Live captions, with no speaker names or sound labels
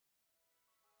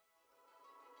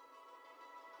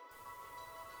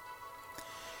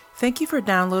Thank you for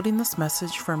downloading this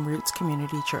message from Roots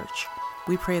Community Church.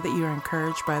 We pray that you are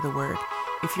encouraged by the word.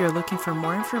 If you are looking for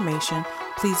more information,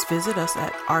 please visit us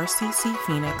at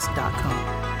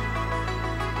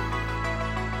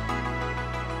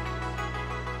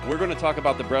rccphoenix.com. We're going to talk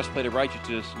about the breastplate of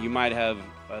righteousness. You might have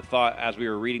thought as we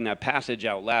were reading that passage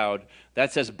out loud,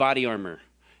 that says body armor.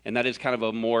 And that is kind of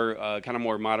a more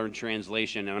modern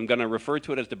translation. And I'm going to refer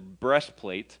to it as the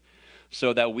breastplate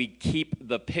so that we keep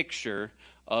the picture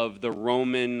of the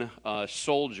Roman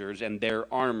soldiers and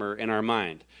their armor in our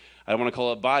mind. I don't want to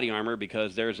call it body armor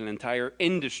because there's an entire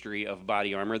industry of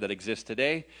body armor that exists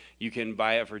today. You can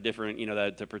buy it for different,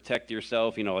 to protect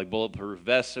yourself, like bulletproof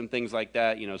vests and things like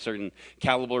that. Certain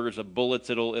calibers of bullets,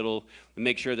 it'll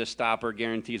make sure the stopper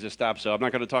guarantees a stop. So I'm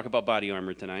not going to talk about body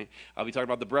armor tonight. I'll be talking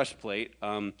about the breastplate,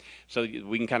 so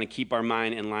we can kind of keep our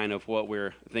mind in line of what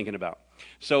we're thinking about.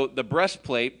 So the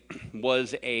breastplate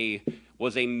was a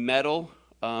metal.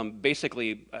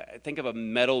 Basically, think of a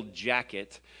metal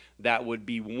jacket that would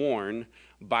be worn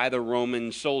by the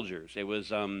Roman soldiers. It went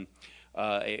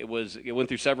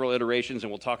through several iterations,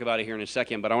 and we'll talk about it here in a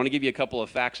second. But I want to give you a couple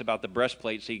of facts about the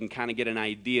breastplate so you can kind of get an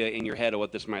idea in your head of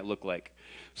what this might look like.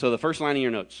 So the first line of your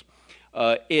notes,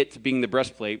 it being the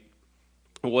breastplate,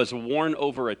 was worn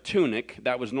over a tunic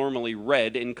that was normally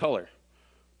red in color.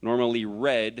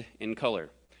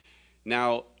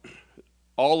 Now,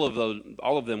 all of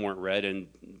them weren't red, and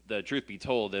the truth be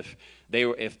told, if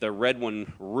the red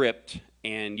one ripped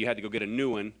and you had to go get a new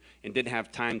one and didn't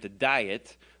have time to dye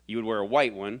it, you would wear a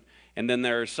white one. And then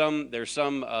there's some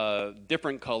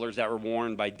different colors that were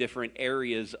worn by different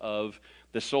areas of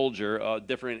the soldier,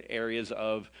 different areas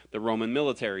of the Roman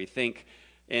military. Think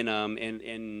in our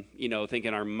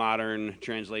modern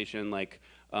translation like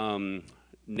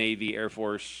Navy, Air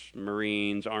Force,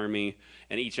 Marines, Army,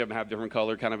 and each of them have different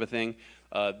color, kind of a thing.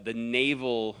 The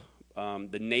naval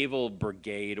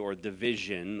brigade or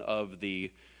division of the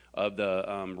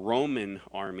Roman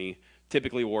army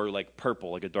typically wore like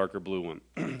purple, like a darker blue one.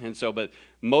 But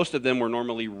most of them were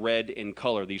normally red in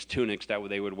color, these tunics that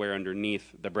they would wear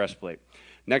underneath the breastplate.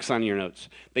 Next on your notes.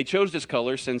 They chose this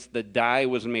color since the dye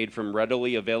was made from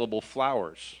readily available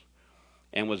flowers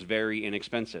and was very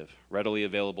inexpensive. Readily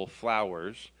available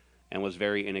flowers and was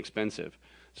very inexpensive.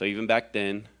 So even back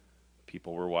then,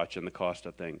 people were watching the cost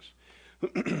of things.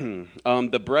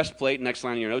 The breastplate, next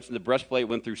line of your notes, the breastplate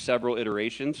went through several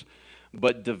iterations,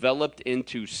 but developed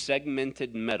into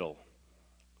segmented metal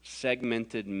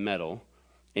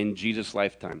in Jesus'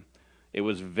 lifetime. It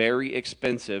was very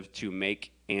expensive to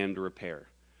make and repair.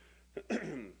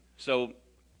 So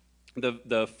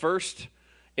the first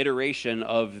iteration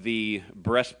of the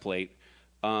breastplate,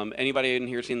 anybody in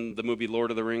here seen the movie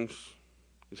Lord of the Rings?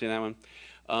 You seen that one?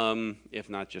 If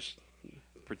not, just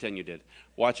pretend you did.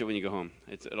 Watch it when you go home.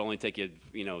 It'll only take you,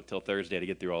 till Thursday to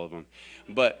get through all of them.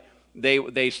 But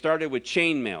they started with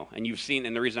chainmail, and you've seen,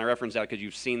 and the reason I reference that because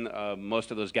you've seen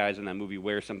most of those guys in that movie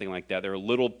wear something like that. There are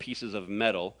little pieces of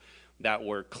metal that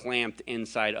were clamped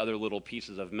inside other little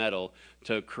pieces of metal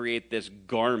to create this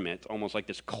garment, almost like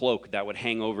this cloak that would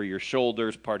hang over your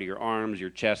shoulders, part of your arms, your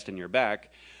chest, and your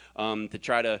back, to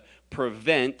try to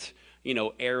prevent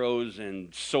arrows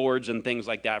and swords and things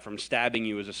like that from stabbing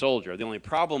you as a soldier. The only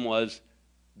problem was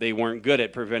they weren't good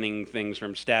at preventing things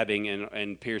from stabbing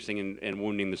and piercing and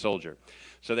wounding the soldier.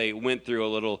 So they went through a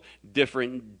little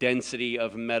different density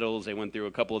of metals. They went through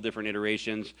a couple of different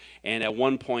iterations. And at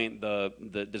one point,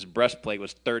 this breastplate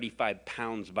was 35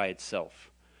 pounds by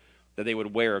itself that they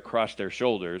would wear across their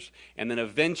shoulders. And then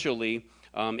eventually,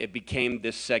 it became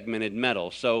this segmented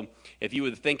metal. So if you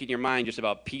would think in your mind just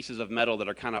about pieces of metal that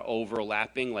are kind of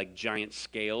overlapping like giant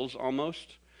scales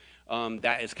almost,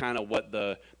 that is kind of what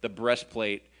the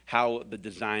breastplate, how the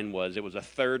design was. It was a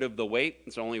third of the weight.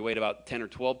 It's only weighed about 10 or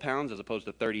 12 pounds as opposed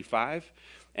to 35.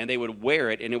 And they would wear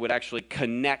it, and it would actually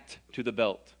connect to the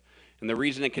belt. And the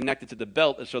reason it connected to the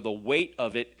belt is so the weight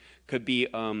of it could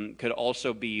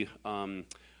also be kind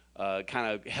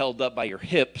of held up by your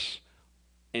hips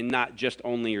and not just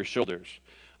only your shoulders,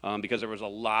 because there was a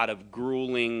lot of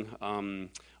grueling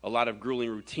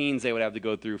routines they would have to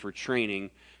go through for training,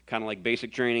 kind of like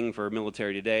basic training for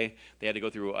military today. They had to go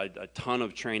through a ton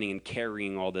of training and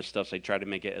carrying all this stuff, so they tried to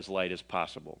make it as light as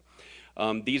possible.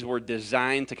 These were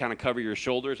designed to kind of cover your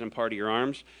shoulders and part of your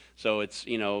arms. So it's,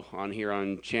 on here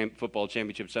on Football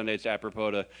Championship Sunday, it's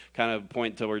apropos to kind of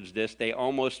point towards this. They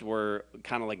almost were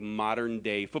kind of like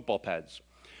modern-day football pads,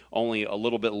 only a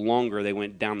little bit longer. They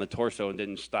went down the torso and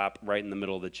didn't stop right in the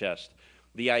middle of the chest.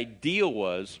 The idea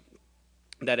was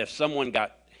that if someone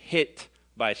got hit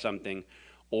by something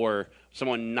or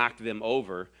someone knocked them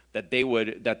over, that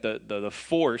the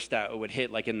force that would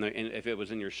hit, like if it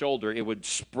was in your shoulder, it would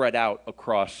spread out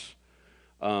across.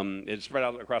 It spread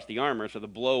out across the armor, so the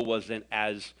blow wasn't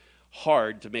as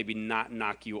hard to maybe not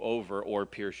knock you over or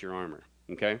pierce your armor.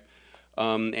 Okay.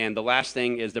 And the last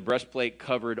thing is the breastplate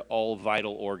covered all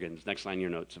vital organs. Next line in your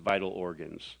notes, vital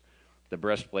organs. The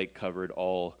breastplate covered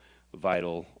all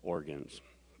vital organs.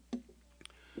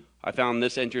 I found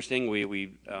this interesting.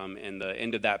 We in the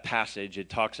end of that passage, it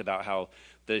talks about how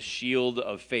the shield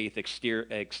of faith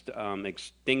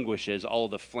extinguishes all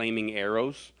of the flaming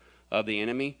arrows of the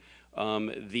enemy.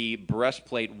 The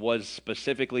breastplate was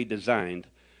specifically designed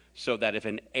so that if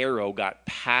an arrow got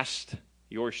past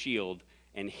your shield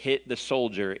and hit the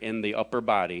soldier in the upper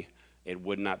body, it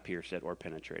would not pierce it or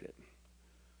penetrate it.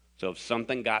 So if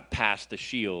something got past the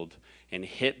shield and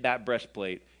hit that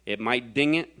breastplate, it might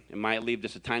ding it, it might leave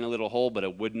just a tiny little hole, but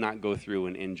it would not go through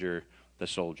and injure the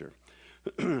soldier.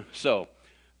 So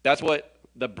that's what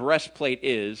the breastplate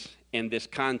is in this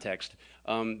context.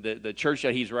 The church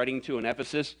that he's writing to in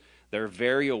Ephesus, they're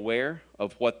very aware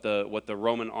of what the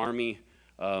Roman army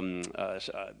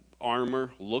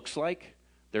armor looks like.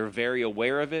 They're very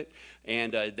aware of it,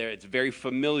 and it's very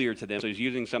familiar to them. So he's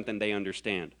using something they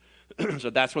understand. So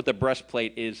that's what the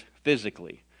breastplate is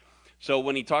physically. So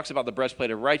when he talks about the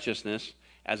breastplate of righteousness,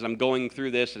 as I'm going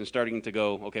through this and starting to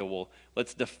go, okay, well,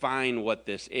 let's define what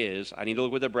this is. I need to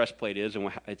look what the breastplate is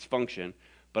and its function,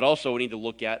 but also we need to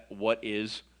look at what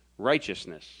is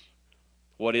righteousness.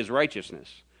 What is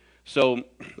righteousness? So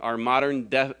our modern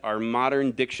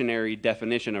dictionary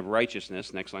definition of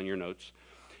righteousness, next on your notes,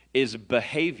 is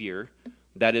behavior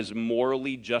that is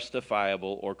morally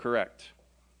justifiable or correct.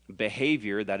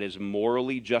 Behavior that is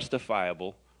morally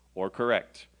justifiable or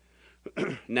correct.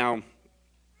 Now,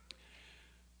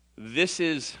 this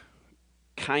is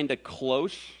kind of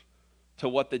close to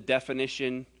what the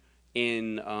definition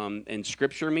in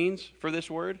Scripture means for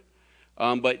this word,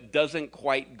 but doesn't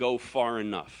quite go far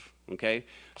enough. Okay,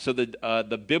 so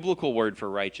the biblical word for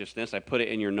righteousness, I put it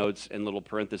in your notes in little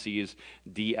parentheses,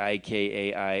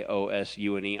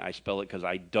 D-I-K-A-I-O-S-U-N-E. I spell it because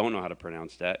I don't know how to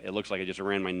pronounce that. It looks like I just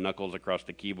ran my knuckles across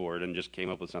the keyboard and just came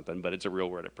up with something, but it's a real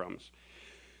word, I promise.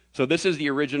 So this is the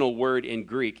original word in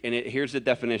Greek, and here's the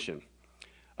definition.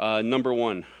 Number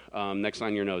one, next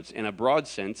on your notes. In a broad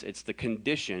sense, it's the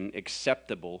condition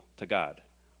acceptable to God.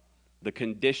 The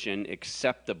condition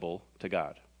acceptable to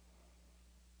God.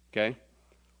 Okay?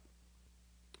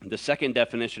 The second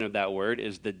definition of that word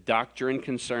is the doctrine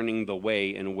concerning the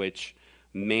way in which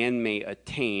man may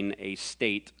attain a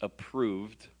state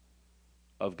approved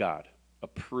of God.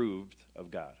 Approved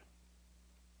of God.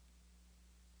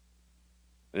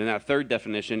 And that third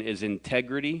definition is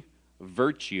integrity,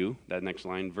 virtue, that next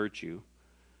line, virtue,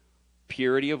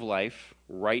 purity of life,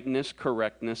 rightness,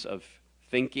 correctness of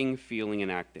thinking, feeling,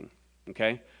 and acting.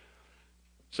 Okay?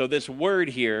 So this word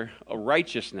here,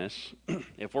 righteousness,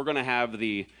 if we're going to have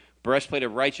the breastplate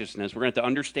of righteousness, we're going to have to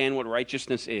understand what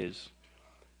righteousness is.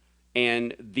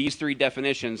 And these three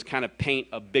definitions kind of paint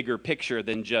a bigger picture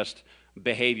than just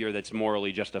behavior that's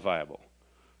morally justifiable.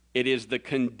 It is the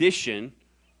condition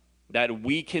that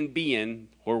we can be in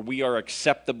where we are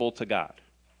acceptable to God.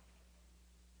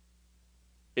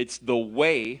 It's the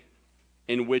way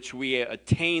in which we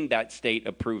attain that state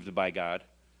approved by God.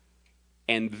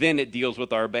 And then it deals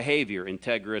with our behavior,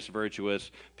 integrous,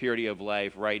 virtuous, purity of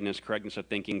life, rightness, correctness of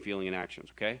thinking, feeling, and actions,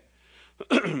 okay?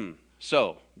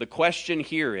 So, the question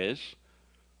here is,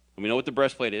 we know what the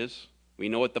breastplate is. We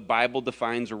know what the Bible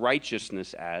defines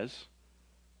righteousness as.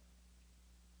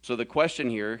 So the question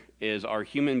here is, are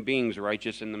human beings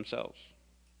righteous in themselves?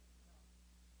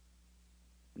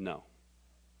 No.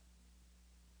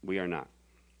 We are not.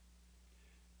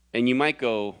 And you might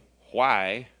go,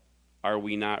 why are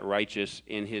we not righteous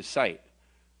in his sight?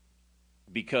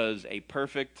 Because a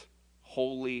perfect,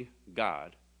 holy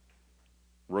God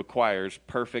requires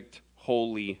perfect,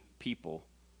 holy people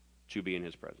to be in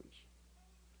his presence.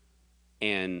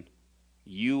 And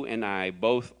you and I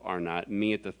both are not,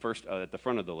 me at the front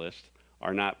of the list,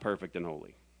 are not perfect and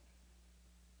holy.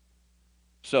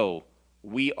 So,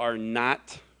 we are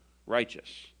not righteous.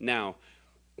 Now,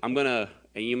 and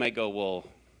you might go, well,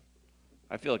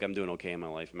 I feel like I'm doing okay in my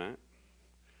life, Matt.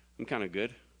 I'm kind of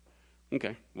good.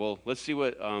 Okay, well, let's see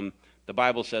what the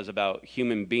Bible says about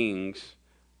human beings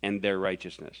and their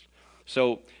righteousness.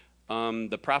 So,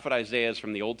 the prophet Isaiah is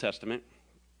from the Old Testament,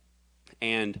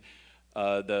 and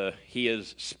he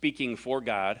is speaking for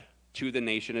God to the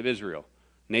nation of Israel.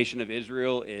 Nation of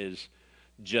Israel is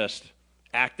just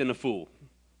acting a fool.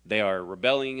 They are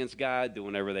rebelling against God, doing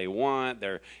whatever they want.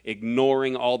 They're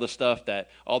ignoring all the stuff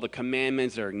all the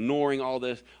commandments. They're ignoring all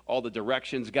the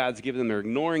directions God's given them. They're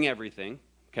ignoring everything,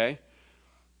 okay?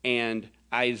 And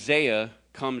Isaiah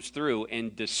comes through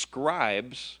and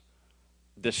describes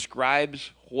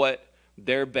what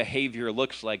their behavior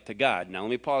looks like to God. Now, let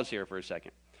me pause here for a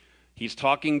second. He's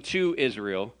talking to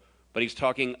Israel, but he's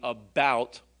talking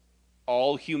about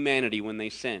all humanity when they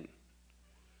sin.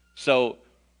 So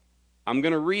I'm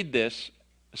going to read this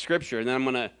scripture, and then I'm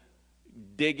going to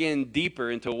dig in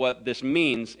deeper into what this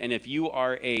means. And if you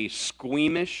are a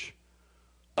squeamish,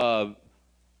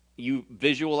 you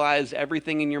visualize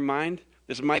everything in your mind,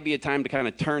 this might be a time to kind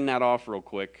of turn that off real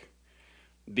quick,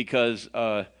 because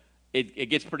it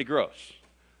gets pretty gross.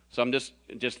 So I'm just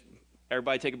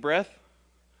everybody take a breath.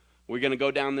 We're going to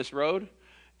go down this road,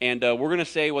 and we're going to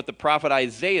say what the prophet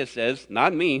Isaiah says,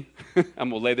 not me. I'm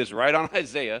going to lay this right on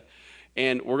Isaiah,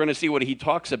 and we're going to see what he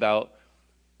talks about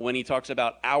when he talks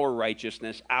about our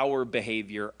righteousness, our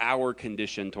behavior, our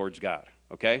condition towards God,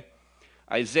 okay?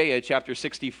 Isaiah chapter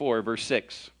 64, verse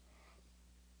 6.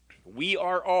 We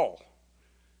are all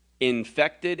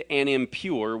infected and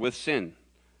impure with sin.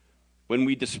 When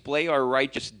we display our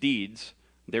righteous deeds,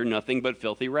 they're nothing but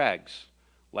filthy rags.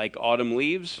 Like autumn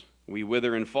leaves, we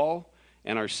wither and fall,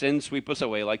 and our sins sweep us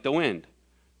away like the wind.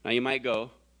 Now you might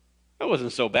go, that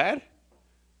wasn't so bad.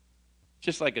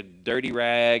 Just like a dirty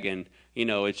rag, and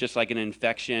it's just like an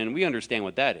infection. We understand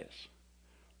what that is.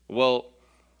 Well,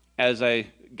 as I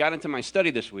got into my study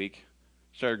this week,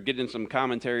 started getting some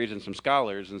commentaries and some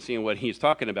scholars and seeing what he's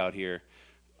talking about here,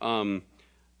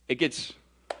 it gets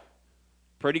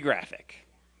pretty graphic,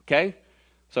 okay?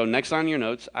 So next on your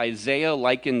notes, Isaiah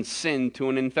likens sin to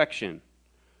an infection.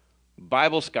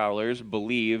 Bible scholars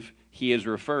believe he is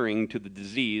referring to the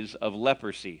disease of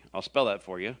leprosy. I'll spell that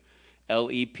for you.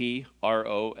 Leprosy.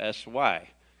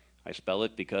 I spell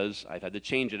it because I've had to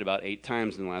change it about 8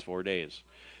 times in the last 4 days.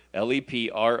 Leprosy,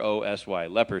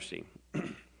 leprosy.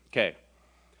 Okay.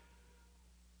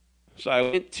 So I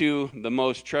went to the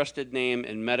most trusted name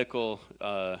in medical,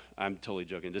 I'm totally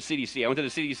joking, the CDC. I went to the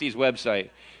CDC's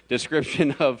website,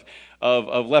 description of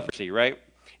leprosy, right?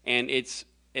 And it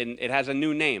has a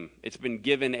new name. It's been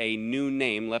given a new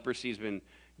name. Leprosy's been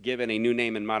given a new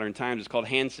name in modern times. It's called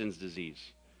Hansen's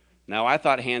disease. Now, I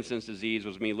thought Hansen's disease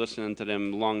was me listening to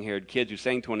them long-haired kids who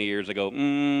sang 20 years ago,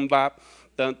 bop,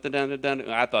 dun, dun, dun, dun, dun.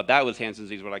 I thought that was Hansen's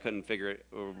disease, but I couldn't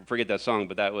forget that song,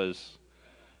 but that was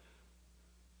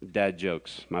dad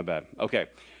jokes. My bad. Okay.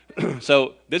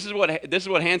 So this is what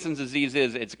Hansen's disease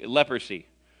is. It's leprosy.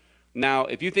 Now,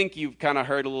 if you think you've kind of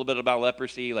heard a little bit about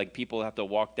leprosy, like people have to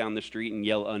walk down the street and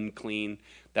yell unclean,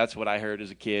 that's what I heard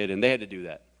as a kid, and they had to do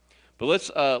that. But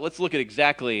let's look at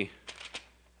exactly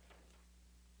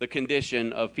the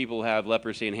condition of people who have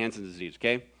leprosy and Hansen's disease,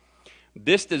 okay?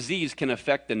 This disease can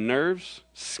affect the nerves,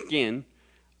 skin,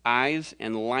 eyes,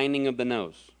 and lining of the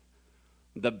nose.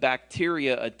 The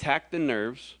bacteria attack the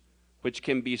nerves, which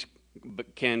can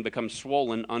become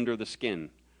swollen under the skin.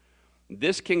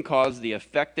 This can cause the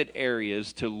affected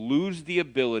areas to lose the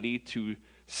ability to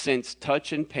sense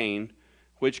touch and pain,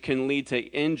 which can lead to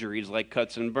injuries like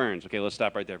cuts and burns. Okay, let's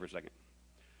stop right there for a second.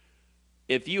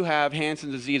 If you have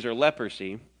Hansen's disease or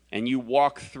leprosy, and you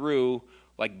walk through,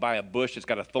 like by a bush that's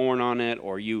got a thorn on it,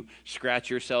 or you scratch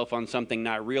yourself on something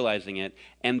not realizing it,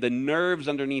 and the nerves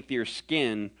underneath your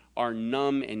skin are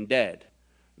numb and dead,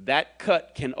 that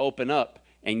cut can open up,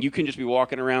 and you can just be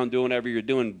walking around doing whatever you're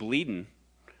doing, bleeding,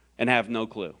 and have no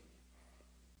clue.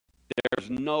 There's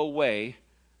no way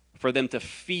for them to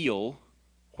feel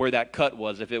where that cut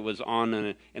was if it was on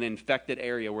an infected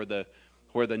area where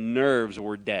the nerves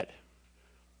were dead.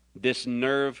 This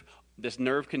nerve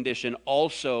condition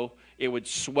also, it would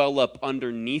swell up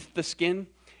underneath the skin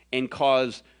and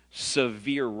cause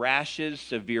severe rashes,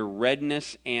 severe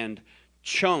redness, and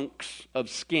chunks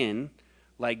of skin,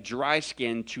 like dry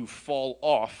skin, to fall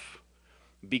off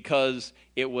because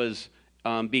it was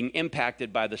being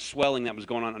impacted by the swelling that was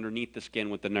going on underneath the skin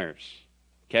with the nerves.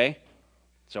 Okay?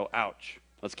 So, ouch.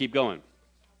 Let's keep going.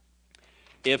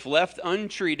 If left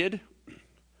untreated,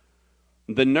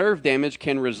 the nerve damage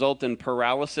can result in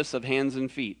paralysis of hands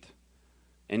and feet.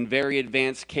 In very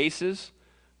advanced cases,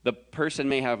 the person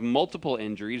may have multiple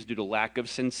injuries due to lack of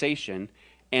sensation,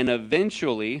 and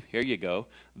eventually, here you go,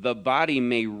 the body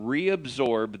may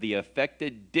reabsorb the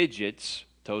affected digits,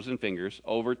 toes and fingers,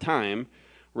 over time,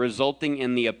 resulting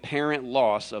in the apparent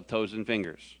loss of toes and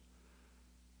fingers.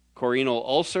 Corneal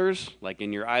ulcers, like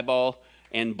in your eyeball,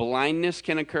 and blindness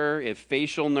can occur if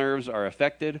facial nerves are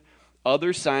affected.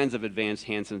 Other signs of advanced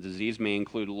Hansen's disease may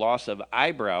include loss of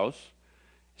eyebrows,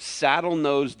 saddle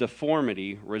nose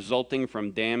deformity resulting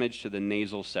from damage to the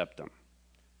nasal septum.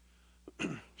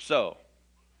 So,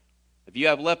 if you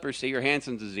have leprosy or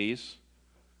Hansen's disease,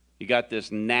 you got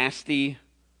this nasty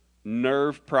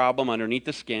nerve problem underneath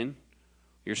the skin.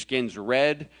 Your skin's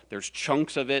red. There's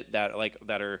chunks of it that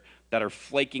are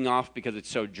flaking off because it's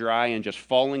so dry and just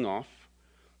falling off.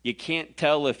 You can't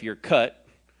tell if you're cut.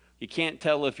 You can't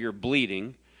tell if you're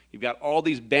bleeding. You've got all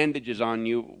these bandages on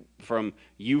you from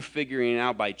you figuring it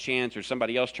out by chance or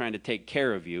somebody else trying to take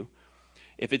care of you.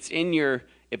 If it's in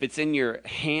your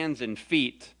hands and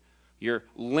feet, you're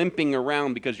limping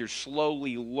around because you're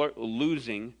slowly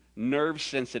losing nerve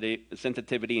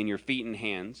sensitivity in your feet and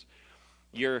hands.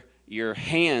 Your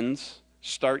hands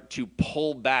start to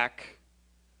pull back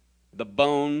the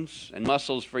bones and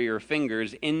muscles for your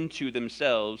fingers into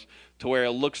themselves to where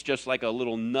it looks just like a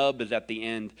little nub is at the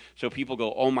end. So people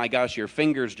go, oh my gosh, your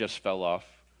fingers just fell off.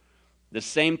 The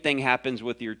same thing happens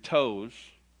with your toes.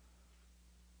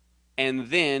 And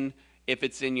then if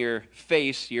it's in your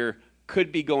face, you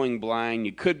could be going blind.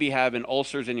 You could be having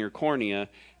ulcers in your cornea.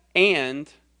 And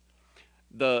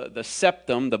the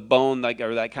septum, the bone,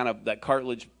 or that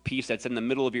cartilage piece that's in the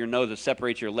middle of your nose that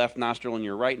separates your left nostril and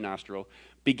your right nostril,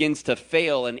 begins to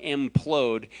fail and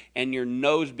implode, and your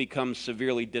nose becomes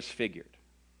severely disfigured.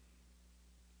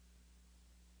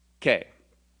 Okay.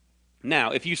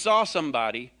 Now, if you saw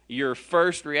somebody, your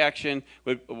first reaction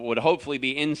would hopefully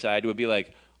be inside, would be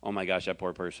like, oh my gosh, that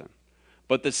poor person.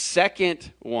 But the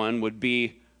second one would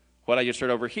be, what I just heard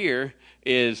over here,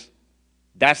 is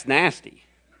that's nasty,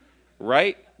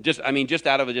 right? Just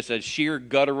out of just a sheer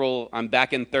guttural, I'm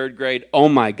back in third grade, oh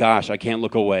my gosh, I can't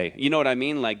look away. You know what I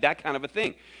mean? Like that kind of a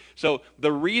thing. So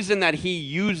the reason that he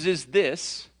uses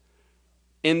this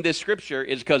in this scripture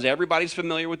is because everybody's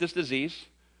familiar with this disease.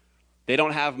 They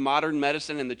don't have modern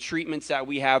medicine and the treatments that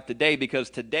we have today, because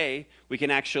today we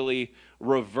can actually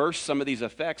reverse some of these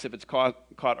effects if it's caught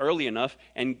early enough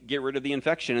and get rid of the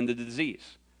infection and the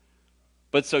disease.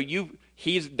 But so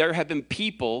there have been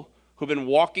people who've been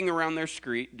walking around their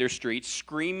streets,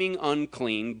 screaming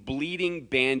unclean, bleeding,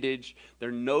 bandaged, their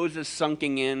nose is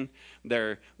sunken in,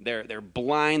 they're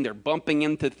blind, they're bumping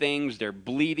into things, they're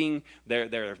bleeding,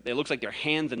 it looks like their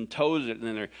hands and toes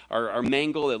are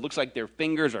mangled, it looks like their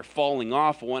fingers are falling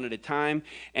off one at a time,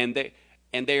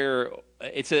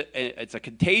 it's a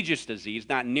contagious disease,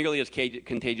 not nearly as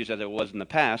contagious as it was in the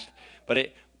past,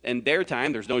 but in their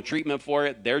time, there's no treatment for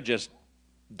it, they're just,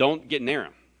 don't get near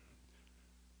them.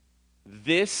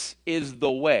 This is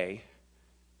the way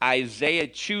Isaiah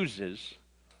chooses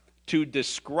to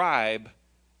describe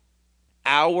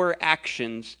our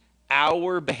actions,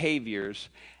 our behaviors,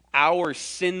 our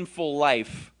sinful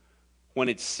life when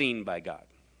it's seen by God.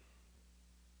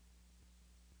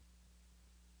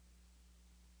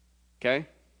 Okay?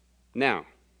 Now,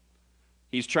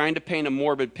 he's trying to paint a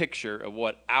morbid picture of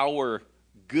what our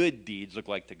good deeds look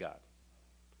like to God.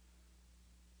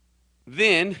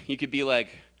 Then you could be like,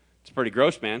 it's pretty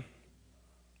gross, man.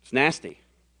 It's nasty.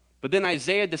 But then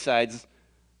Isaiah decides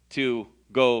to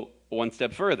go one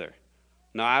step further.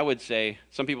 Now, I would say,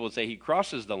 some people would say he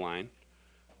crosses the line.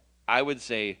 I would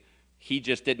say he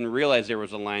just didn't realize there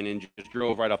was a line and just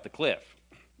drove right off the cliff.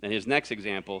 And his next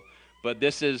example, but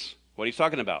this is what he's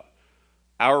talking about.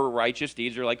 Our righteous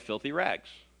deeds are like filthy rags.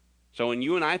 So when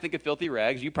you and I think of filthy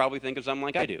rags, you probably think of something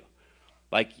like I do.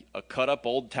 Like a cut-up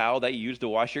old towel that you use to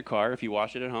wash your car if you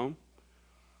wash it at home.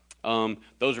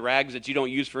 Those rags that you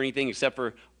don't use for anything except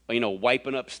for,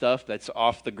 wiping up stuff that's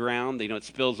off the ground. It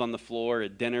spills on the floor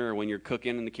at dinner or when you're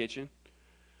cooking in the kitchen.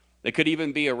 It could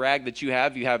even be a rag that you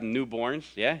have newborns.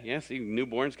 Yeah, see,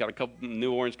 newborns, got a couple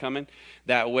newborns coming.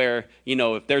 That where,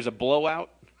 if there's a blowout,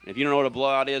 if you don't know what a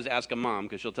blowout is, ask a mom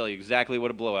because she'll tell you exactly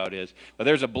what a blowout is. But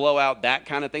there's a blowout, that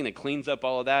kind of thing that cleans up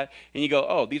all of that. And you go,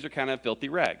 oh, these are kind of filthy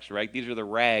rags, right? These are the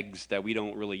rags that we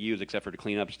don't really use except for to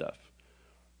clean up stuff.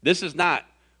 This is not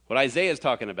what Isaiah is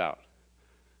talking about.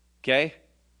 Okay?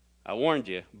 I warned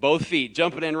you. Both feet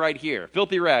jumping in right here.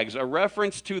 Filthy rags, a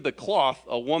reference to the cloth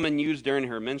a woman used during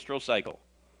her menstrual cycle.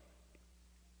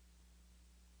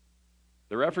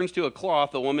 The reference to a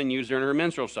cloth a woman used during her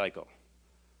menstrual cycle.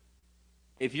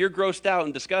 If you're grossed out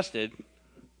and disgusted,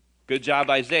 good job,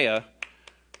 Isaiah,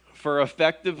 for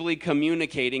effectively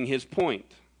communicating his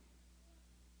point.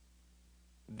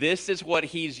 This is what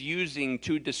he's using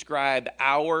to describe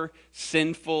our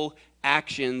sinful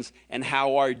actions and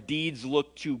how our deeds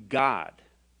look to God.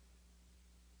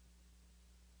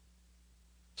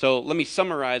 So let me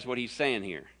summarize what he's saying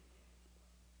here.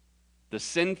 The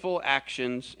sinful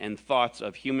actions and thoughts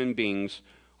of human beings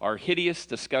are hideous,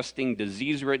 disgusting,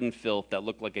 disease-ridden filth that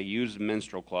look like a used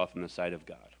menstrual cloth in the sight of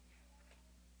God.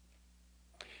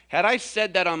 Had I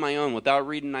said that on my own without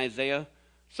reading Isaiah,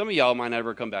 some of y'all might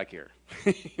never come back here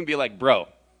and be like, bro,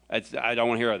 I don't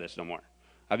want to hear this no more.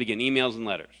 I'd be getting emails and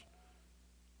letters.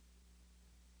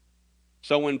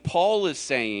 So when Paul is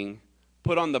saying,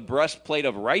 put on the breastplate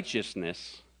of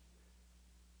righteousness,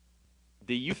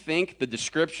 do you think the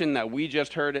description that we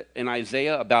just heard in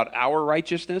Isaiah about our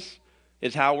righteousness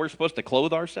is how we're supposed to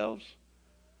clothe ourselves?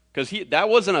 Because that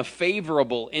wasn't a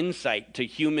favorable insight to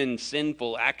human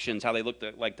sinful actions, how they look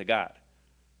like to God.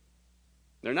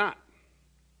 They're not.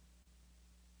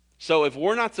 So if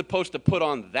we're not supposed to put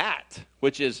on that,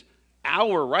 which is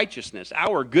our righteousness,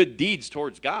 our good deeds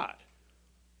towards God,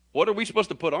 what are we supposed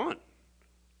to put on?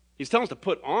 He's telling us to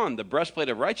put on the breastplate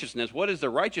of righteousness. What is the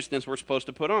righteousness we're supposed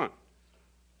to put on?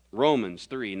 Romans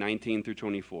 3:19 through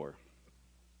 24.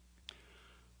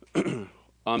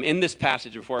 In this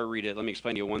passage, before I read it, let me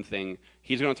explain to you one thing.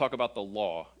 He's going to talk about the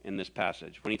law in this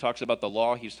passage. When he talks about the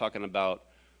law, he's talking about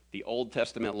the Old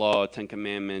Testament law, 10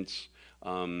 Commandments,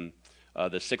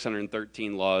 the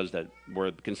 613 laws that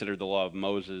were considered the law of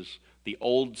Moses, the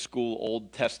old school,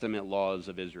 Old Testament laws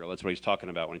of Israel. That's what he's talking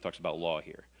about when he talks about law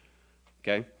here.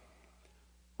 Okay?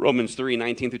 Romans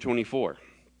 3:19 through 24.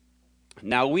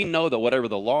 Now we know that whatever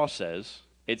the law says,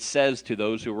 it says to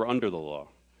those who were under the law,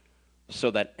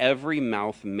 so that every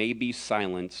mouth may be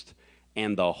silenced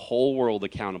and the whole world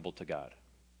accountable to God.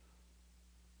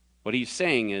 What he's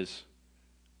saying is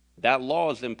that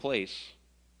law is in place,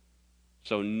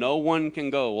 so no one can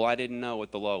go, well, I didn't know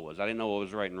what the law was. I didn't know what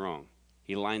was right and wrong.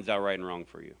 He lines out right and wrong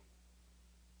for you.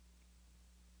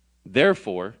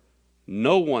 Therefore,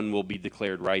 no one will be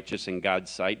declared righteous in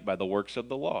God's sight by the works of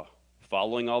the law.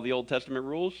 Following all the Old Testament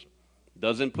rules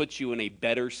doesn't put you in a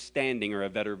better standing or a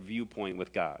better viewpoint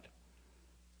with God.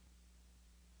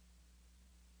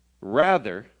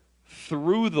 Rather,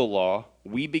 through the law,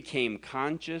 we became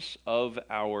conscious of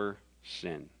our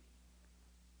sin.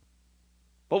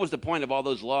 What was the point of all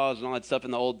those laws and all that stuff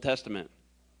in the Old Testament?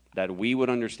 That we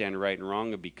would understand right and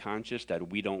wrong and be conscious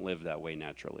that we don't live that way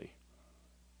naturally.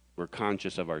 We're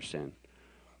conscious of our sin.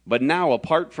 But now,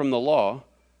 apart from the law,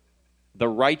 the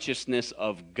righteousness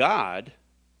of God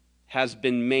has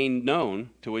been made known,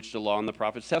 to which the law and the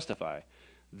prophets testify.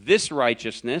 This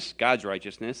righteousness, God's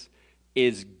righteousness,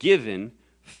 is given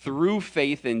through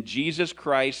faith in Jesus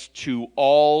Christ to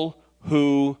all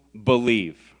who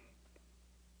believe.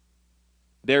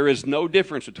 There is no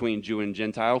difference between Jew and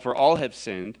Gentile, for all have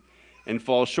sinned and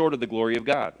fall short of the glory of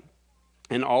God.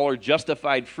 And all are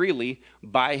justified freely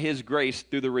by his grace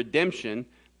through the redemption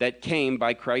that came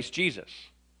by Christ Jesus.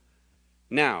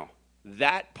 Now,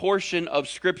 that portion of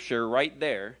Scripture right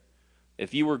there,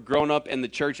 if you were grown up in the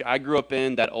church I grew up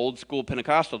in, that old school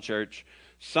Pentecostal church,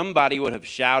 somebody would have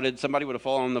shouted, somebody would have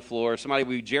fallen on the floor, somebody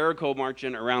would be Jericho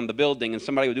marching around the building, and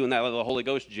somebody would be doing that little Holy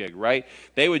Ghost jig, right?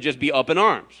 They would just be up in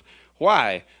arms.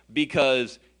 Why?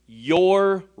 Because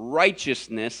your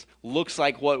righteousness looks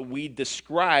like what we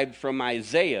described from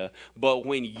Isaiah, but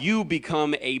when you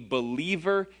become a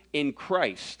believer in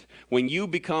Christ, when you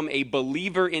become a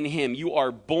believer in him, you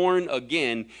are born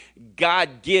again,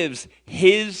 God gives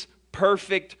his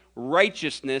perfect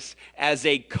righteousness as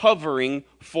a covering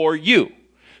for you.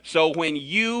 So when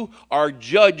you are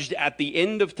judged at the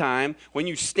end of time, when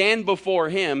you stand before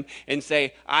him and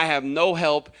say, I have no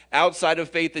help outside of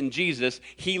faith in Jesus,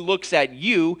 he looks at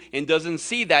you and doesn't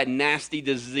see that nasty,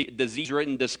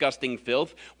 disease-ridden, disgusting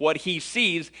filth. What he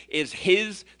sees is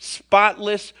his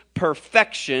spotless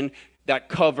perfection that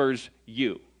covers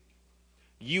you.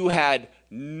 You had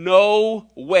no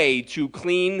way to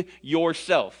clean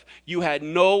yourself. You had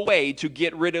no way to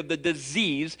get rid of the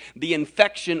disease, the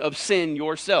infection of sin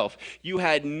yourself. You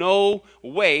had no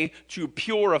way to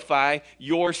purify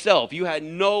yourself. You had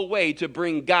no way to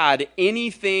bring God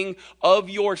anything of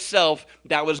yourself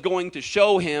that was going to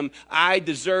show him, I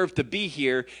deserve to be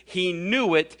here. He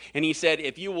knew it, and he said,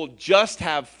 if you will just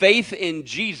have faith in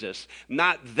Jesus,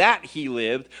 not that he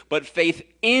lived, but faith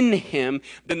in him,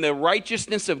 then the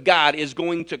righteousness of God is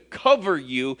going to cover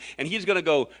you, and he's going to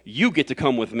go, you get to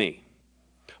come with me.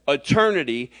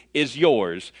 Eternity is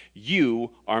yours.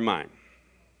 You are mine.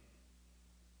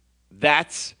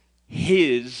 That's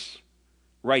his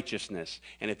righteousness.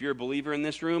 And if you're a believer in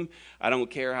this room, I don't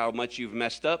care how much you've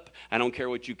messed up. I don't care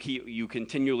what you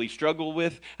continually struggle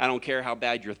with. I don't care how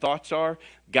bad your thoughts are.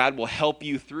 God will help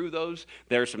you through those.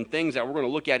 There are some things that we're going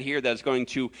to look at here that's going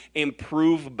to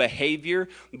improve behavior,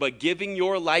 but giving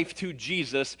your life to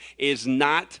Jesus is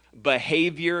not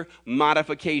behavior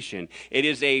modification. It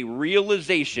is a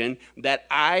realization that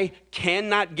I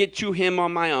cannot get to him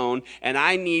on my own, and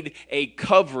I need a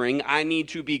covering. I need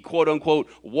to be, quote unquote,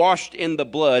 washed in the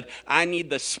blood. I need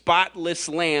the spotless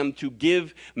lamb to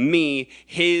give me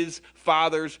his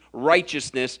Father's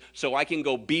righteousness so I can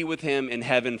go be with him in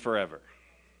heaven forever.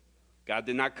 God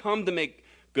did not come to make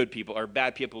good people or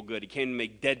bad people good. He came to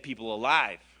make dead people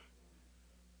alive.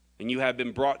 And you have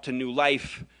been brought to new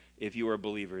life if you are a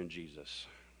believer in Jesus.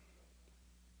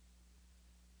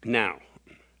 Now,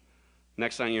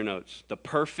 next on your notes, the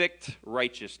perfect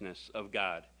righteousness of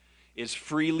God is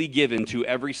freely given to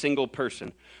every single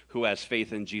person who has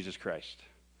faith in Jesus Christ.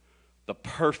 The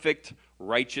perfect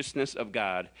righteousness of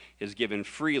God is given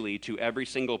freely to every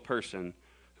single person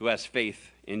who has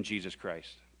faith in Jesus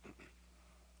Christ.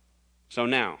 So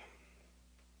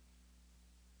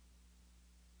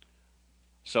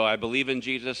I believe in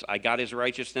Jesus, I got his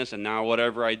righteousness, and now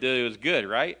whatever I do is good,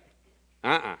 right?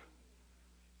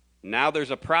 Now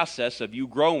there's a process of you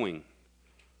growing,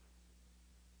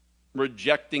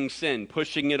 rejecting sin,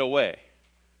 pushing it away.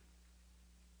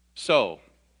 So,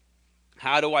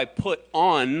 how do I put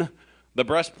on the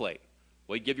breastplate?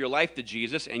 Well, you give your life to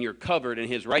Jesus and you're covered in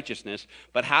his righteousness,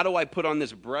 but how do I put on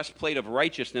this breastplate of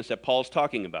righteousness that Paul's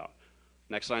talking about?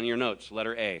 Next line in your notes,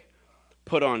 letter A.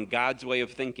 Put on God's way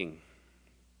of thinking.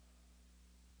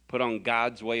 Put on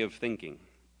God's way of thinking.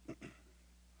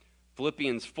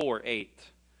 Philippians 4:8.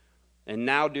 And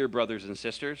now, dear brothers and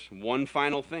sisters, one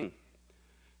final thing.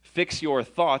 Fix your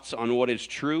thoughts on what is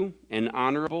true and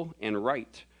honorable and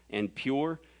right and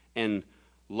pure and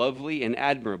lovely and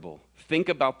admirable. Think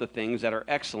about the things that are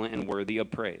excellent and worthy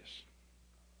of praise.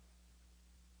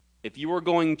 If you are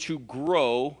going to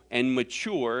grow and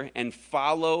mature and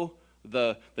follow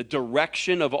the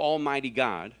direction of Almighty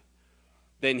God,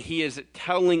 then he is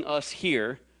telling us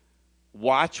here,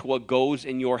 watch what goes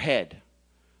in your head.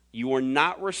 You are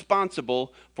not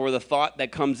responsible for the thought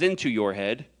that comes into your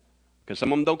head, because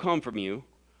some of them don't come from you.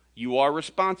 You are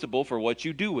responsible for what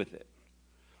you do with it.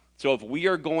 So if we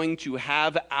are going to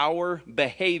have our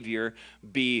behavior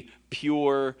be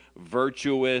pure,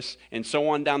 virtuous, and so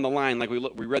on down the line, like we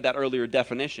read that earlier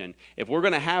definition, if we're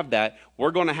going to have that, we're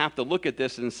going to have to look at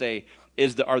this and say,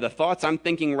 are the thoughts I'm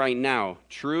thinking right now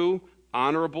true,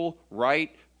 honorable,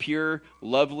 right, pure,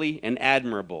 lovely, and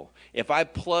admirable? If I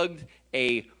plugged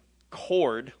a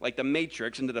cord like the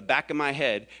Matrix into the back of my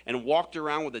head and walked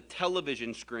around with a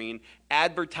television screen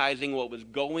advertising what was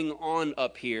going on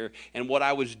up here and what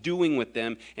I was doing with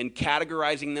them and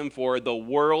categorizing them for the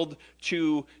world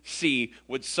to see,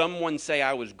 would someone say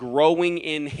I was growing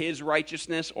in his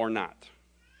righteousness or not?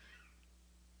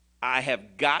 I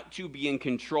have got to be in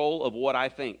control of what I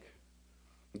think.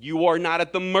 You are not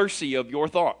at the mercy of your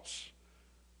thoughts.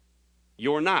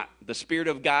 You're not. The Spirit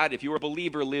of God, if you're a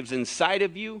believer, lives inside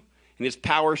of you, and his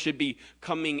power should be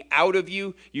coming out of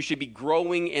you. You should be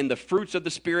growing in the fruits of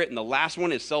the Spirit, and the last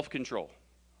one is self-control.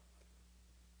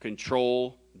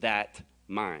 Control that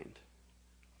mind.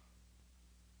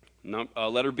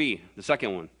 Letter B, the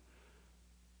second one.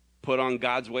 Put on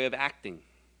God's way of acting.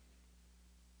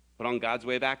 Put on God's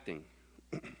way of acting.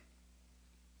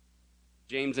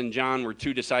 James and John were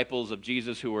two disciples of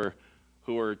Jesus who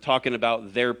were talking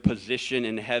about their position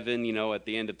in heaven, at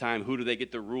the end of time. Who do they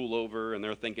get to rule over? And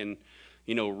they're thinking,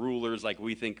 rulers like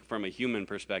we think from a human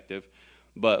perspective.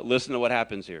 But listen to what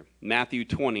happens here. Matthew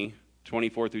 20,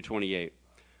 24 through 28.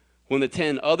 When the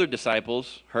 10 other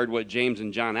disciples heard what James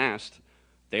and John asked,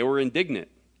 they were indignant,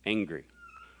 angry.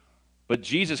 But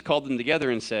Jesus called them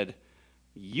together and said,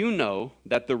 you know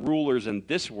that the rulers in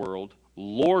this world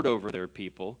lord over their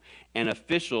people, and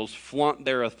officials flaunt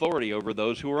their authority over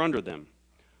those who are under them.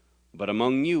 But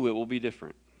among you it will be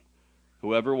different.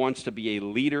 Whoever wants to be a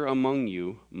leader among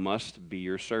you must be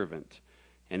your servant,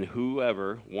 and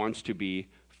whoever wants to be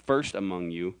first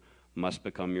among you must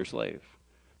become your slave.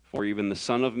 For even the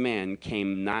Son of Man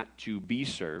came not to be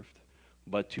served,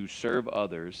 but to serve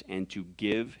others and to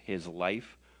give his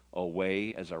life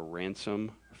away as a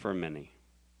ransom for many.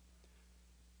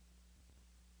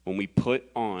 When we put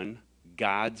on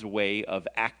God's way of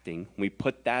acting, we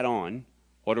put that on,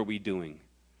 what are we doing?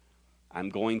 I'm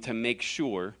going to make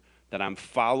sure that I'm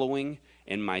following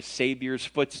in my Savior's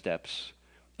footsteps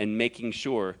and making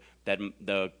sure that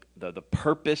the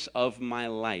purpose of my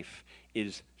life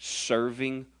is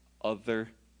serving other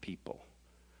people.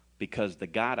 Because the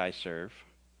God I serve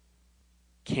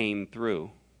came through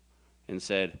and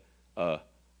said,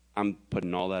 I'm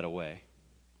putting all that away.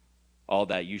 all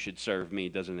that you should serve me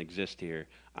doesn't exist here.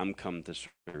 I'm come to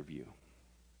serve you.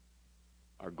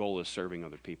 Our goal is serving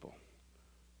other people.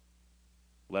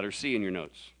 Letter C in your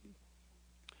notes.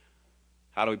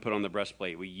 How do we put on the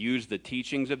breastplate? We use the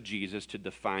teachings of Jesus to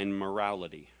define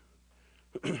morality.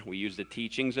 We use the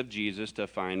teachings of Jesus to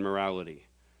define morality.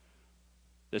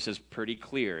 This is pretty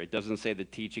clear. It doesn't say the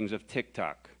teachings of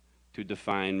TikTok to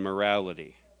define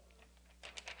morality.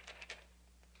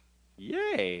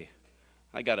 Yay!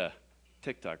 I got a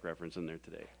TikTok reference in there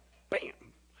today.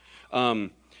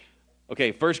 Bam!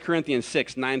 Okay, 1 Corinthians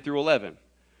 6, 9 through 11.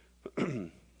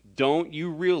 Don't you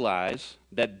realize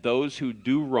that those who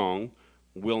do wrong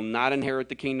will not inherit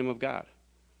the kingdom of God?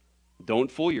 Don't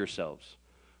fool yourselves.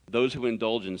 Those who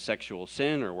indulge in sexual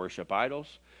sin or worship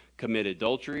idols, commit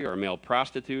adultery or male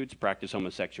prostitutes, practice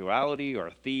homosexuality or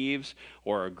thieves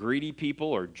or are greedy people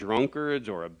or drunkards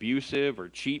or abusive or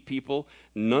cheat people,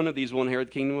 none of these will inherit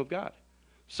the kingdom of God.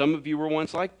 Some of you were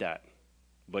once like that,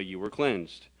 but you were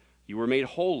cleansed. You were made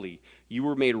holy. You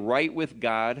were made right with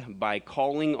God by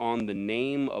calling on the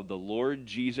name of the Lord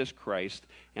Jesus Christ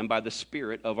and by the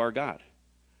Spirit of our God.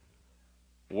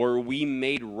 Were we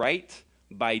made right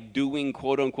by doing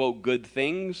quote-unquote good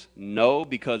things? No,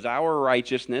 because our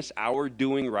righteousness, our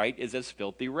doing right, is as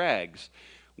filthy rags.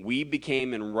 We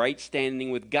became in right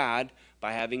standing with God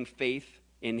by having faith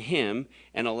in Him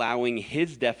and allowing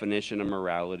His definition of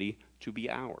morality to be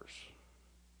ours.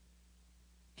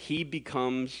 He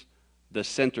becomes the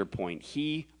center point.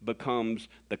 He becomes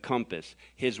the compass.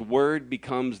 His word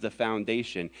becomes the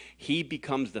foundation. He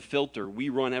becomes the filter we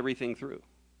run everything through.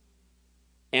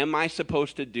 Am I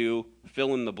supposed to do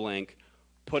fill in the blank,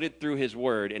 put it through His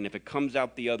word, and if it comes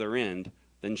out the other end,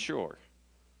 then sure.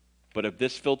 But if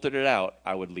this filtered it out,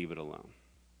 I would leave it alone.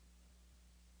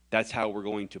 That's how we're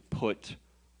going to put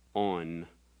on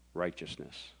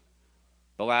righteousness.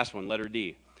 The last one, letter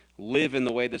D. Live in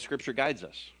the way that Scripture guides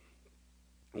us.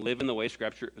 Live in the way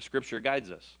Scripture guides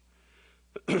us.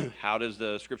 How does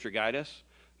the Scripture guide us?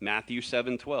 Matthew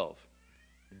 7:12.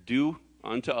 Do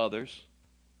unto others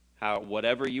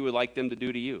whatever you would like them to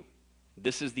do to you.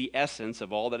 This is the essence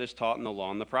of all that is taught in the law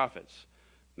and the prophets.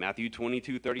 Matthew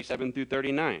 22:37 through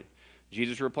 39.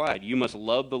 Jesus replied, you must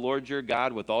love the Lord your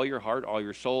God with all your heart, all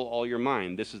your soul, all your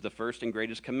mind. This is the first and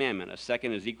greatest commandment. A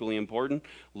second is equally important.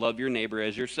 Love your neighbor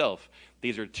as yourself.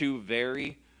 These are two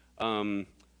very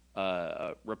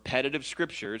repetitive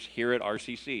scriptures here at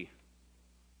RCC.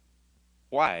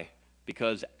 Why?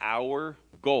 Because our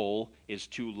goal is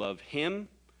to love Him,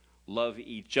 love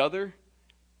each other,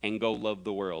 and go love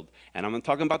the world. And I'm not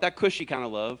talking about that cushy kind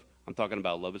of love. I'm talking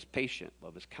about love is patient,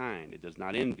 love is kind, it does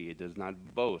not envy, it does not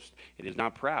boast, it is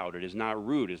not proud, it is not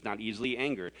rude, it is not easily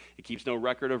angered, it keeps no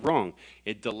record of wrong.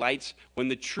 It delights when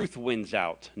the truth wins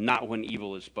out, not when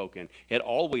evil is spoken. It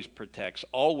always protects,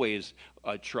 always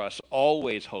trusts,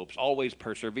 always hopes, always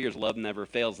perseveres. Love never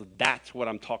fails. That's what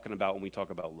I'm talking about when we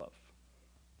talk about love.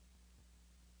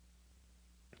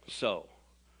 So,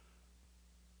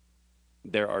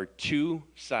 there are two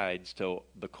sides to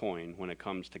the coin when it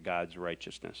comes to God's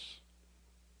righteousness.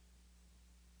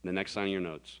 The next line of your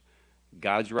notes.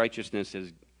 God's righteousness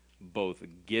is both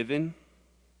given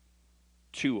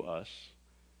to us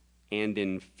and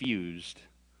infused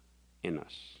in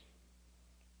us.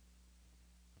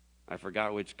 I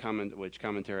forgot which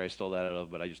commentary I stole that out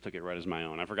of, but I just took it right as my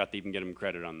own. I forgot to even get him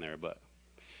credit on there, but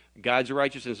God's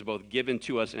righteousness is both given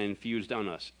to us and infused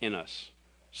in us.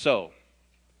 So,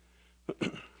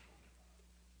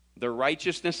 the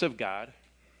righteousness of God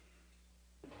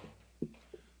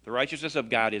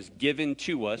is given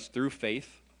to us through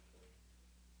faith.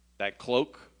 That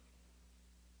cloak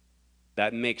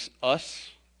that makes us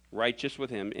righteous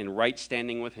with Him, in right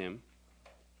standing with Him.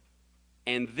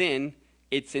 And then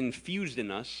it's infused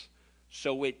in us,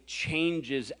 so it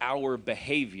changes our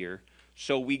behavior,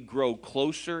 so we grow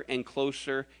closer and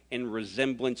closer in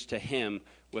resemblance to Him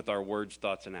with our words,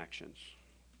 thoughts, and actions.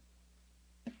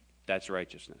 That's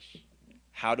righteousness.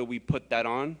 How do we put that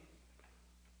on?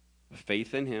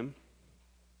 Faith in Him.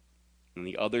 And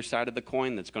the other side of the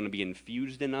coin that's going to be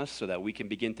infused in us so that we can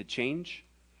begin to change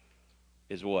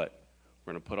is what?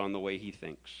 We're going to put on the way He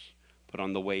thinks, put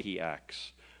on the way He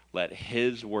acts. Let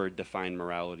His word define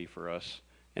morality for us,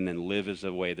 and then live as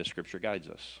the way the Scripture guides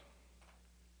us.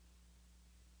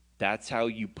 That's how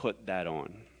you put that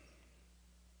on.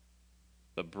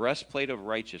 The breastplate of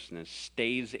righteousness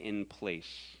stays in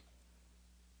place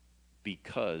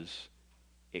because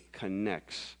it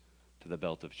connects to the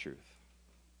belt of truth.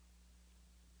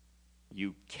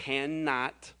 You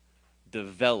cannot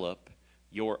develop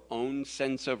your own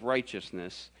sense of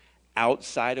righteousness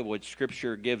outside of what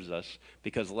Scripture gives us,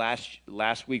 because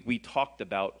last week we talked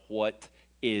about what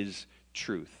is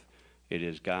truth. It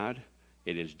is God,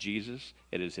 it is Jesus,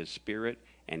 it is His Spirit,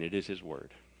 and it is His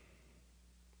Word.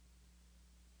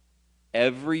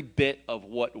 Every bit of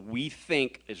what we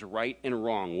think is right and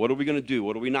wrong, what are we going to do,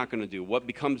 what are we not going to do, what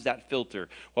becomes that filter,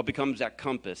 what becomes that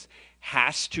compass,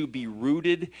 has to be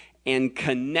rooted and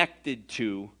connected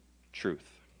to truth.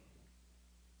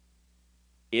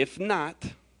 If not,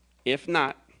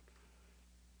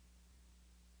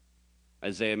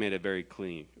 Isaiah made it very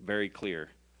clear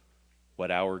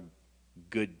what our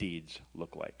good deeds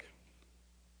look like.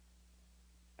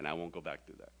 And I won't go back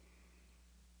through that.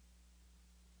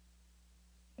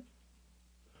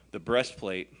 The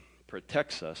breastplate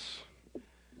protects us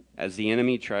as the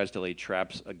enemy tries to lay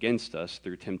traps against us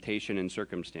through temptation and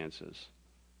circumstances.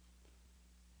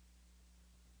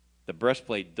 The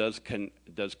breastplate does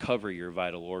cover your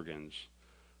vital organs,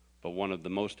 but one of the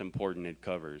most important it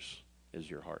covers is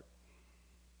your heart.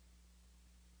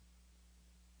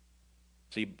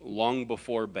 See, long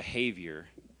before behavior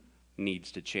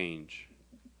needs to change,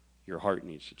 your heart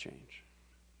needs to change.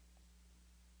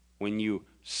 When you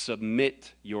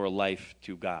submit your life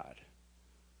to God,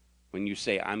 when you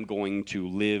say, I'm going to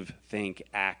live, think,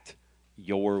 act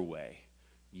your way,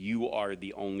 you are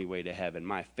the only way to heaven.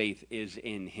 My faith is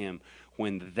in Him.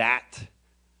 When that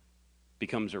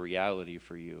becomes a reality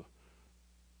for you,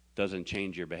 doesn't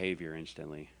change your behavior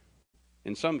instantly.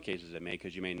 In some cases it may,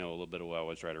 because you may know a little bit about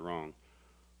what's right or wrong,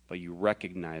 but you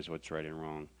recognize what's right and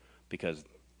wrong, because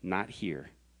not here,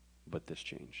 but this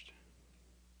changed.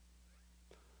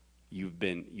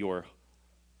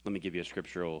 Let me give you a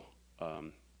scriptural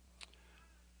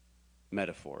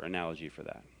metaphor, analogy for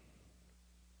that.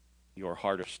 Your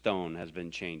heart of stone has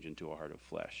been changed into a heart of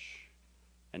flesh,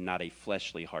 and not a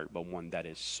fleshly heart, but one that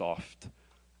is soft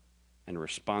and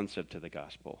responsive to the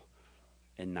gospel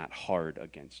and not hard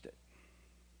against it.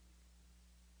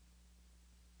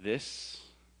 This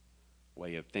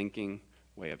way of thinking,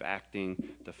 way of acting,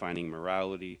 defining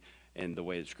morality, and the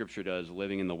way that Scripture does,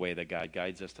 living in the way that God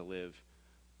guides us to live,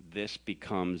 this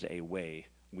becomes a way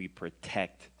we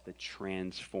protect the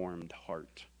transformed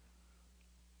heart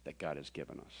that God has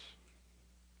given us.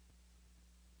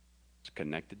 It's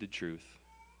connected to truth.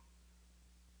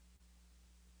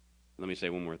 Let me say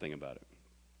one more thing about it.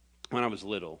 When I was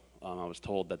little, I was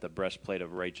told that the breastplate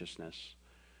of righteousness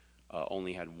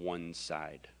only had one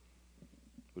side.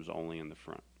 It was only in the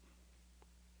front.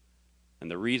 And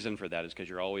the reason for that is because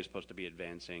you're always supposed to be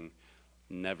advancing,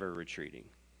 never retreating.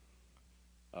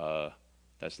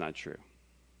 That's not true.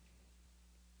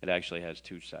 It actually has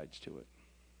two sides to it.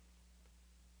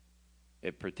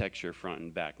 It protects your front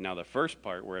and back. Now, the first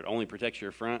part, where it only protects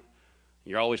your front,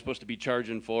 you're always supposed to be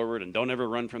charging forward and don't ever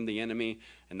run from the enemy,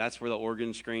 and that's where the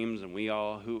organ screams and we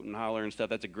all hoot and holler and stuff.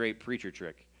 That's a great preacher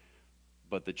trick.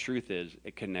 But the truth is,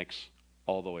 it connects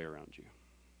all the way around you.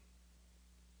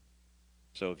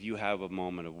 So if you have a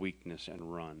moment of weakness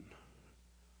and run,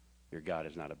 your God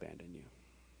has not abandoned you.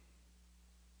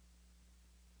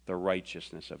 The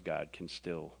righteousness of God can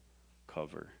still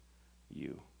cover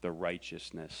you. The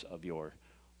righteousness of your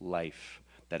life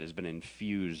that has been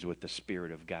infused with the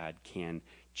Spirit of God can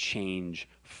change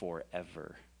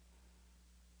forever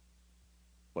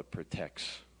what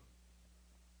protects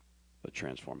the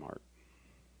transformed heart.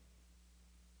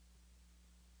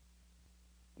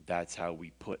 That's how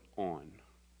we put on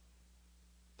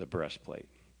the breastplate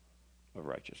of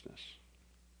righteousness.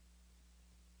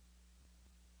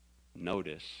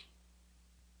 Notice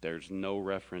there's no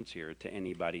reference here to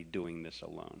anybody doing this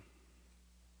alone.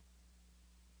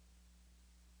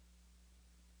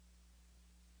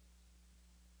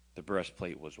 The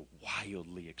breastplate was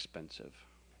wildly expensive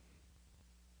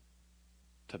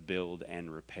to build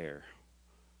and repair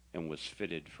and was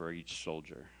fitted for each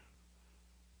soldier.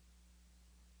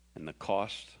 And the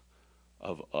cost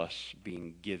of us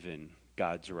being given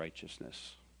God's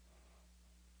righteousness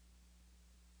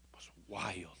was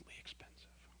wildly expensive.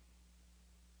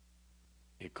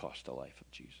 It cost the life of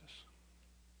Jesus.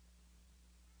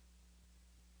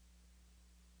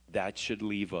 That should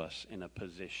leave us in a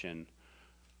position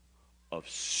of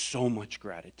so much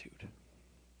gratitude.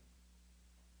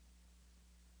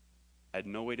 I had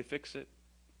no way to fix it,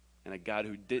 and a God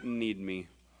who didn't need me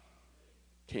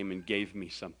came and gave me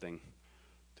something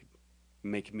to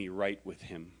make me right with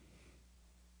Him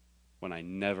when I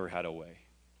never had a way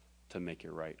to make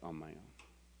it right on my own.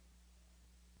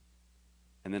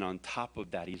 And then on top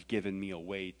of that, He's given me a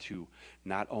way to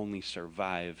not only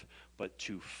survive, but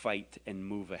to fight and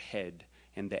move ahead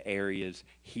in the areas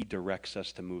He directs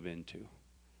us to move into.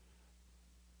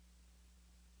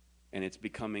 And it's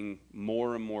becoming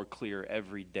more and more clear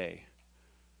every day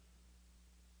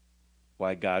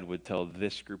why God would tell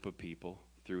this group of people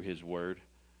through his word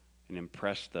and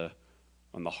impress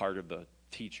on the heart of the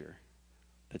teacher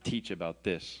to teach about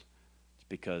this. It's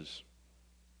because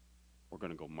we're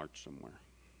going to go march somewhere.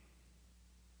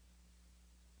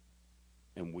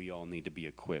 And we all need to be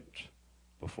equipped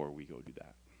before we go do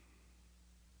that.